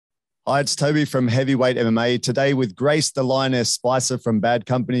Hi, it's Toby from Heavyweight MMA. Today with Grace the Lioness Spicer from Bad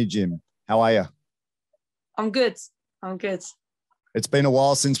Company Gym. How are you? I'm good. I'm good. It's been a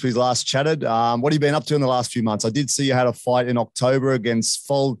while since we last chatted. What have you been up to in the last few months? I did see you had a fight in October against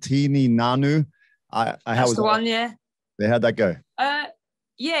Foltini Nanu. That's the one, yeah. How'd that go?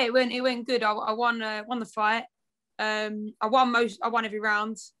 Yeah, it went good. I won the fight. I won every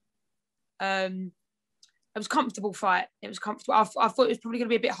round. It was a comfortable fight. It was comfortable. I thought it was probably going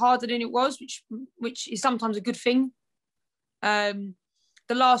to be a bit harder than it was, which is sometimes a good thing. The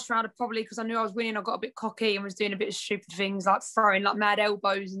last round, probably because I knew I was winning, I got a bit cocky and was doing a bit of stupid things like throwing like mad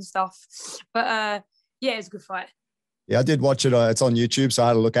elbows and stuff. But yeah, it was a good fight. Yeah, I did watch it. It's on YouTube, so I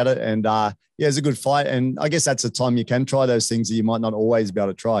had a look at it. And yeah, it's a good fight. And I guess that's the time you can try those things that you might not always be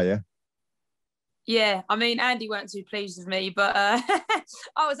able to try, yeah? Yeah, I mean, Andy weren't too pleased with me, but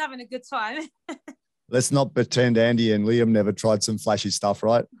I was having a good time. Let's not pretend Andy and Liam never tried some flashy stuff,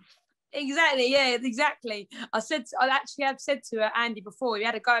 right? Exactly. Yeah, exactly. I actually have said to Andy before, he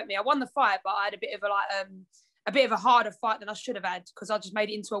had a go at me. I won the fight, but I had a bit of a harder fight than I should have had because I just made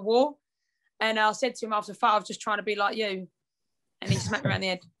it into a war. And I said to him after the fight, I was just trying to be like you. And he smacked me around the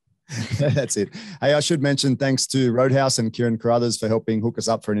head. That's it. Hey, I should mention thanks to Roadhouse and Kieran Carruthers for helping hook us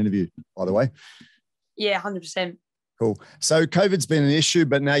up for an interview, by the way. Yeah, 100%. Cool. So COVID's been an issue,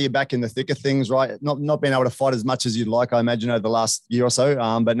 but now you're back in the thick of things, right? Not being able to fight as much as you'd like, I imagine, over the last year or so.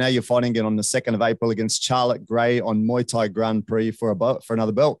 But now you're fighting again on the 2nd of April against Charlotte Gray on Muay Thai Grand Prix for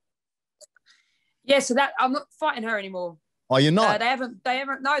another belt. Yeah, so that I'm not fighting her anymore. Oh, you're not? They haven't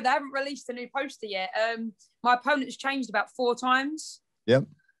released a new poster yet. My opponent's changed about 4 times. Yep.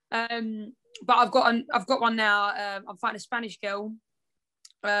 But I've got one now. I'm fighting a Spanish girl.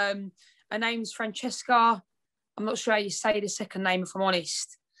 Her name's Francesca. I'm not sure how you say the second name, if I'm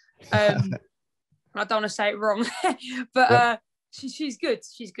honest. I don't want to say it wrong, but yep. She's good.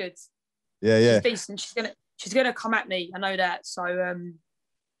 She's good. Yeah. She's decent. She's gonna come at me. I know that. So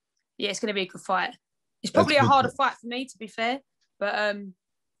yeah, it's gonna be a good fight. It's probably a harder fight for me, to be fair, but I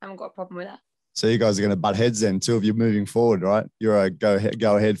haven't got a problem with that. So you guys are going to butt heads then, 2 of you moving forward, right? You're a go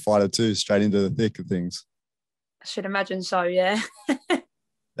ahead fighter too, straight into the thick of things. I should imagine so. Yeah.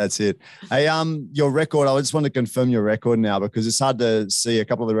 That's it. Hey, your record, I just want to confirm your record now because it's hard to see. A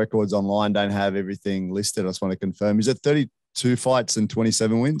couple of the records online don't have everything listed. I just want to confirm. Is it 32 fights and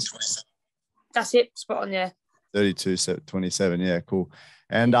 27 wins? That's it. Spot on, yeah. 27. Yeah, cool.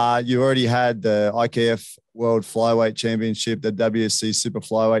 And you already had the IKF World Flyweight Championship, the WSC Super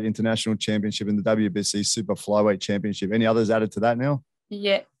Flyweight International Championship, and the WBC Super Flyweight Championship. Any others added to that now?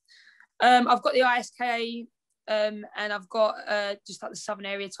 Yeah. I've got the ISKA, and I've got just like the Southern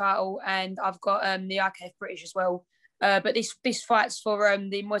Area title, and I've got the IKF British as well. But this fight's for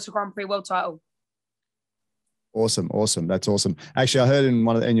the Muay Thai Grand Prix world title. Awesome. That's awesome. Actually, I heard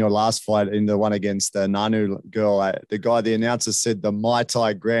in your last fight, in the one against the Nanu girl, the announcer said the Muay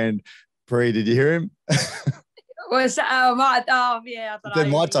Thai Grand Prix. Did you hear him? Was that? Oh, yeah. I don't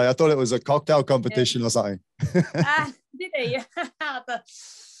know. Muay Thai. I thought it was a cocktail competition or something. Did he?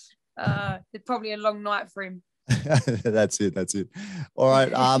 It's probably a long night for him. That's it. All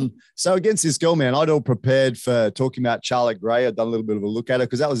right. So against this girl, man, I'd all prepared for talking about Charlotte Gray. I'd done a little bit of a look at her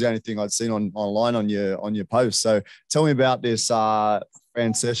because that was the only thing I'd seen online on your post. So tell me about this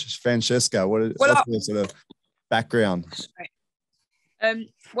Francesca. What's the sort of background?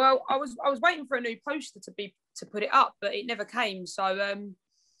 Well, I was waiting for a new poster to put it up, but it never came. So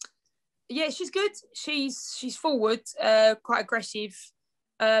yeah, she's good. She's forward, quite aggressive.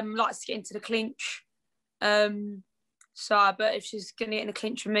 Likes to get into the clinch. But if she's gonna get in a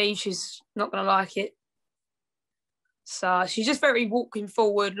clinch with me, she's not gonna like it. So she's just very walking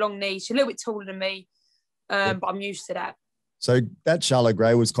forward, long knees. She's a little bit taller than me, but I'm used to that. So that Charlotte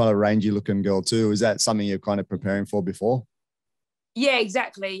Gray was kind of rangy looking girl too. Is that something you're kind of preparing for before? Yeah,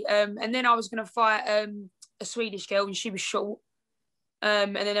 exactly. And then I was gonna fight a Swedish girl, and she was short.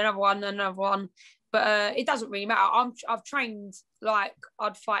 And then another one. But it doesn't really matter. I've trained like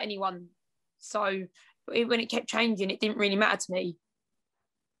I'd fight anyone. So when it kept changing, it didn't really matter to me.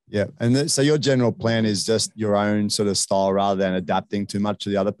 Yeah. And so your general plan is just your own sort of style rather than adapting too much to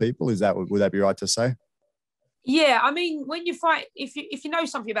the other people. Would that be right to say? Yeah. I mean, when you fight, if you know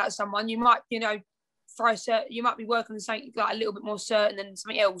something about someone, you might, you might be working on something like a little bit more certain than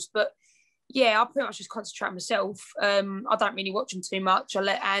something else. But yeah, I pretty much just concentrate on myself. I don't really watch them too much. I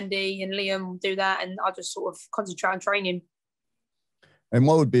let Andy and Liam do that, and I just sort of concentrate on training. And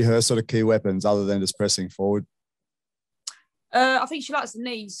what would be her sort of key weapons other than just pressing forward? I think she likes the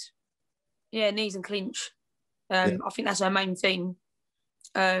knees. Yeah, knees and clinch. I think that's her main thing.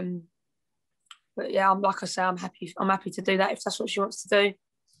 But yeah, like I say, I'm happy to do that if that's what she wants to do.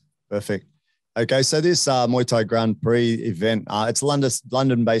 Perfect. Okay, so this Muay Thai Grand Prix event, it's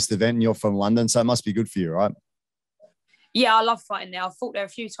London-based event, and you're from London, so it must be good for you, right? Yeah, I love fighting now. I've fought there a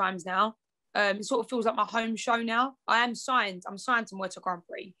few times now. It sort of feels like my home show now. I'm signed to Muay Thai Grand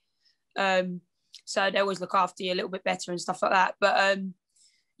Prix. So they always look after you a little bit better and stuff like that. But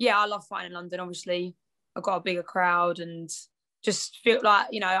yeah, I love fighting in London, obviously. I've got a bigger crowd and just feel like,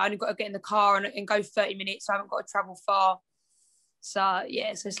 I only got to get in the car and go 30 minutes. So I haven't got to travel far. So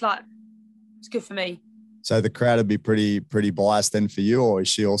yeah, so it's good for me. So the crowd would be pretty biased then for you, or is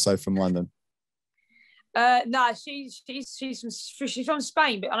she also from London? No, she's from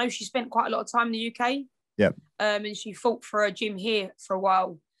Spain, but I know she spent quite a lot of time in the UK. Yep. And she fought for a gym here for a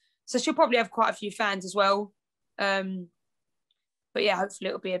while, so she'll probably have quite a few fans as well. But yeah, hopefully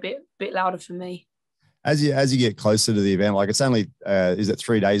it'll be a bit louder for me. As you get closer to the event, like it's only is it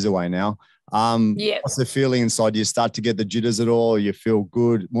 3 days away now? Yeah. What's the feeling inside? Do you start to get the jitters at all? You feel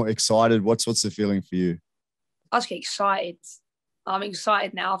good, more excited? What's the feeling for you? I just get excited. I'm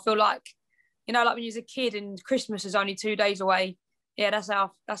excited now. I feel like, like when you was a kid and Christmas is only 2 days away. Yeah, that's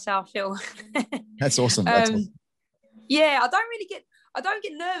how I feel. That's awesome. That's awesome. Yeah, I don't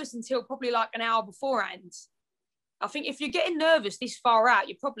get nervous until probably like an hour beforehand. I think if you're getting nervous this far out,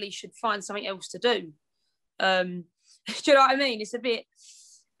 you probably should find something else to do. Do you know what I mean? It's a bit.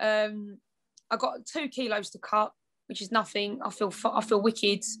 I got 2 kilos to cut, which is nothing. I feel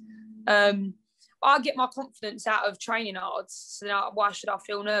wicked. I get my confidence out of training hard. So why should I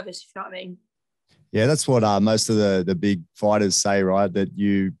feel nervous? If you know what I mean. Yeah, that's what most of the big fighters say, right? That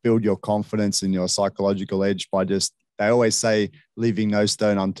you build your confidence and your psychological edge by they always say, leaving no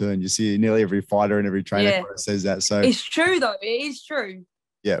stone unturned. You see nearly every fighter and every trainer says that. So it's true though. It is true.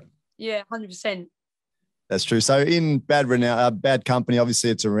 Yeah. Yeah, 100%. That's true. So in bad company, obviously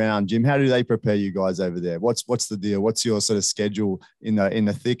it's around gym. How do they prepare you guys over there? What's the deal? What's your sort of schedule in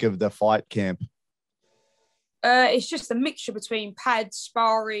the thick of the fight camp? It's just a mixture between pads,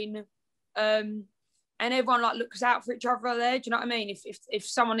 sparring, and everyone looks out for each other there. Do you know what I mean? If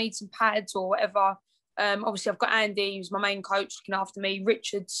someone needs some pads or whatever, obviously I've got Andy, who's my main coach, looking after me.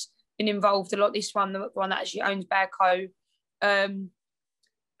 Richard's been involved a lot. This one, the one that actually owns Badco.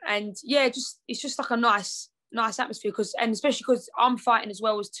 And yeah, it's just like a nice atmosphere and especially because I'm fighting as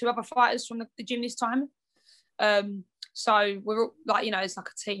well as 2 other fighters from the gym this time. So we're like, it's like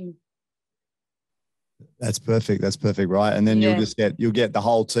a team. That's perfect. That's perfect, right? And then you'll get the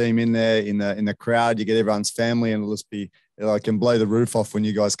whole team in there in the crowd. You get everyone's family, and it'll just be can blow the roof off when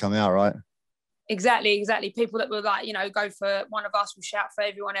you guys come out, right? Exactly. People that will go for one of us will shout for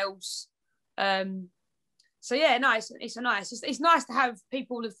everyone else. So yeah, no, it's nice to have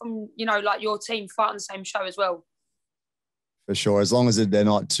people from like your team fight on the same show as well. For sure, as long as they're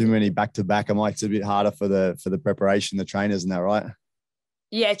not too many back to back, it might be a bit harder for the preparation, the trainers, and that, right?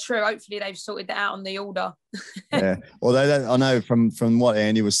 Yeah, true. Hopefully they've sorted that out on the order. Yeah, although I know from what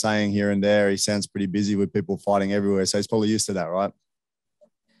Andy was saying here and there, he sounds pretty busy with people fighting everywhere, so he's probably used to that, right?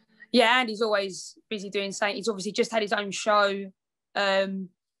 Yeah, Andy's always busy doing something. He's obviously just had his own show.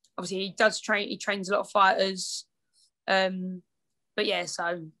 Obviously, he does train. He trains a lot of fighters, but yeah.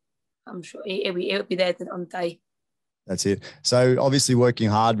 So I'm sure he'll be there on the day. That's it. So obviously working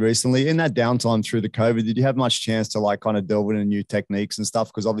hard recently. In that downtime through the COVID, did you have much chance to kind of delve into new techniques and stuff?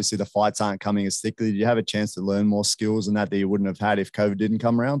 Because obviously the fights aren't coming as thickly. Did you have a chance to learn more skills and that you wouldn't have had if COVID didn't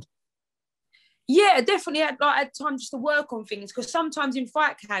come around? Yeah, definitely had time just to work on things, because sometimes in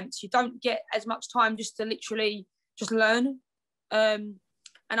fight camps you don't get as much time just to literally just learn.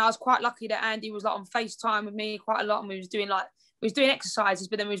 And I was quite lucky that Andy was on FaceTime with me quite a lot, and we was doing exercises,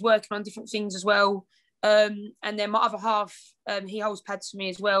 but then we was working on different things as well. And then my other half, he holds pads for me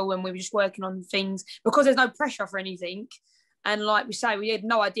as well, and we were just working on things because there's no pressure for anything. And like we say, we had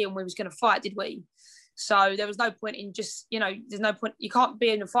no idea when we was going to fight, did we? So there was no point in just, there's no point. You can't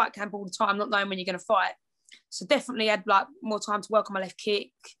be in a fight camp all the time not knowing when you're going to fight. So definitely had more time to work on my left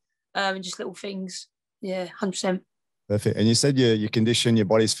kick and just little things. Yeah, 100%. Perfect. And you said your condition, your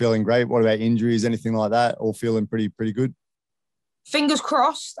body's feeling great. What about injuries, anything like that? All feeling pretty good? Fingers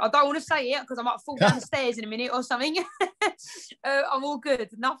crossed. I don't want to say it because I might fall down the stairs in a minute or something. I'm all good.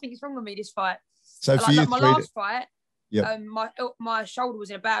 Nothing's wrong with me this fight. So for you, my last fight, yep. My shoulder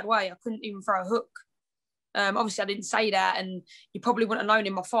was in a bad way. I couldn't even throw a hook. Obviously, I didn't say that, and you probably wouldn't have known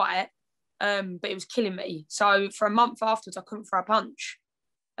in my fight, but it was killing me. So for a month afterwards, I couldn't throw a punch.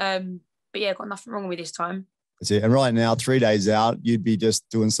 But yeah, got nothing wrong with me this time. That's it. And right now, 3 days out, you'd be just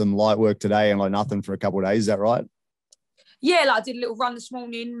doing some light work today and nothing for a couple of days. Is that right? Yeah, I did a little run this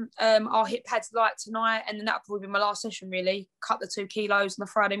morning. I'll hit pads light tonight, and then that'll probably be my last session, really. Cut the 2 kilos on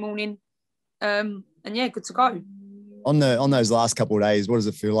the Friday morning. And yeah, good to go. On those last couple of days, what does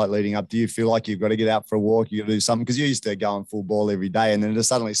it feel like leading up? Do you feel like you've got to get out for a walk? You got to do something because you're used to going full ball every day, and then to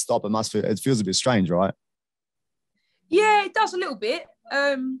suddenly stop, it feels a bit strange, right? Yeah, it does a little bit.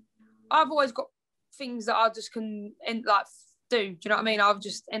 I've always got things that I just can do. Do you know what I mean? I'll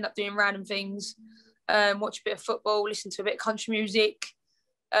just end up doing random things, watch a bit of football, listen to a bit of country music,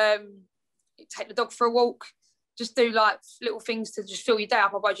 take the dog for a walk, just do like little things to just fill your day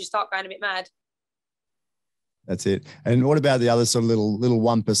up. Otherwise, you start going a bit mad. That's it. And what about the other sort of little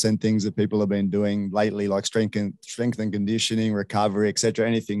 1% things that people have been doing lately, like strength and conditioning, recovery, etc.?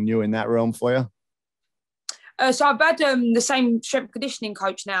 Anything new in that realm for you? So I've had the same strength and conditioning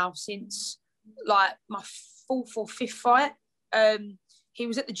coach now since like my 4th or 5th fight. He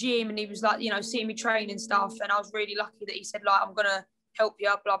was at the gym and he was like, seeing me train and stuff. And I was really lucky that he said, like, I'm going to help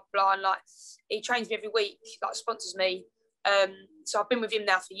you, blah, blah. And like, he trains me every week, like sponsors me. So I've been with him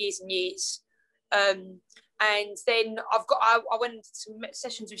now for years and years. And then I went to some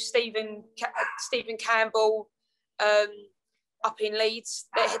sessions with Stephen Campbell up in Leeds.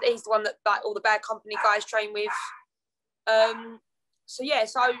 He's the one that like all the Bad Company guys train with. So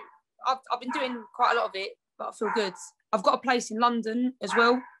I've been doing quite a lot of it, but I feel good. I've got a place in London as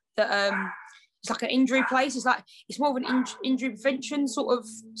well that it's like an injury place. It's more of an injury prevention sort of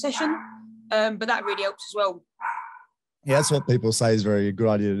session, but that really helps as well. Yeah, that's what people say is a very good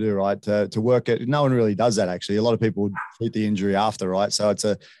idea to do, right? To work it. No one really does that actually. A lot of people treat the injury after, right? So it's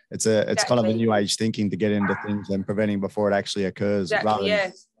exactly. Kind of a new age thinking to get into things and preventing before it actually occurs. Exactly,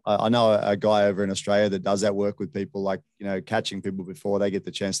 yeah. I know a guy over in Australia that does that work with people, like, catching people before they get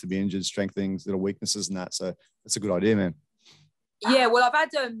the chance to be injured, strengthening little weaknesses and that. So that's a good idea, man. Yeah, well, I've had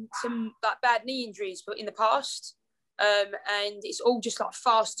some like bad knee injuries, but in the past, and it's all just like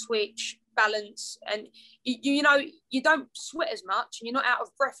fast twitch, balance, and you don't sweat as much, and you're not out of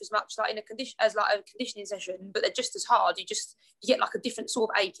breath as much like in a conditioning session, but they're just as hard. You get like a different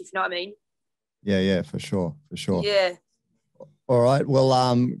sort of ache, if you know what I mean. Yeah, for sure. Yeah. All right.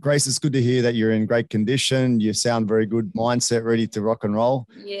 Well, Grace, it's good to hear that you're in great condition. You sound very good mindset, ready to rock and roll.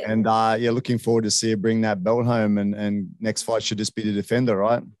 Yeah. And looking forward to see you bring that belt home. And next fight should just be the defender,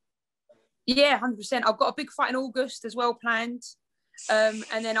 right? Yeah, 100%. I've got a big fight in August as well planned. And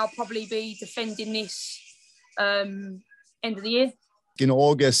then I'll probably be defending this end of the year. In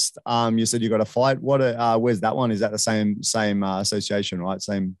August, you said you got a fight. Where's that one? Is that the same association, right?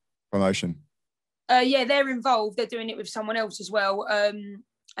 Same promotion? Yeah, they're involved. They're doing it with someone else as well. And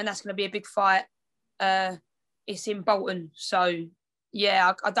that's going to be a big fight. It's in Bolton. So,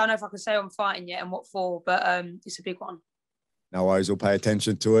 yeah, I don't know if I can say I'm fighting yet and what for, but it's a big one. No worries. We'll pay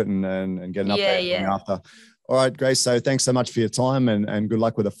attention to it and get an update after. All right, Grace. So thanks so much for your time and good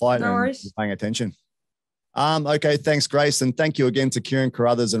luck with the fight. No worries. And paying attention. Okay, thanks, Grace. And thank you again to Kieran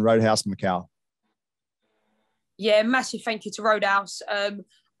Carruthers and Roadhouse Macau. Yeah, massive thank you to Roadhouse.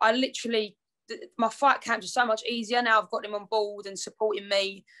 My fight camps are so much easier now. I've got them on board and supporting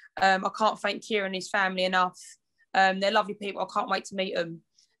me. I can't thank Kieran and his family enough. They're lovely people. I can't wait to meet them.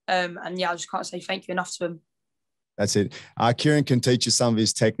 I just can't say thank you enough to them. That's it. Kieran can teach you some of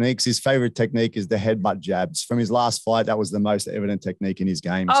his techniques. His favorite technique is the headbutt jabs. From his last fight, that was the most evident technique in his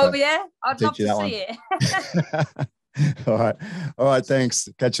game. Oh, so yeah? I'd love to see it. All right. Thanks.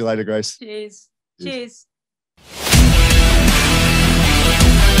 Catch you later, Grace. Cheers.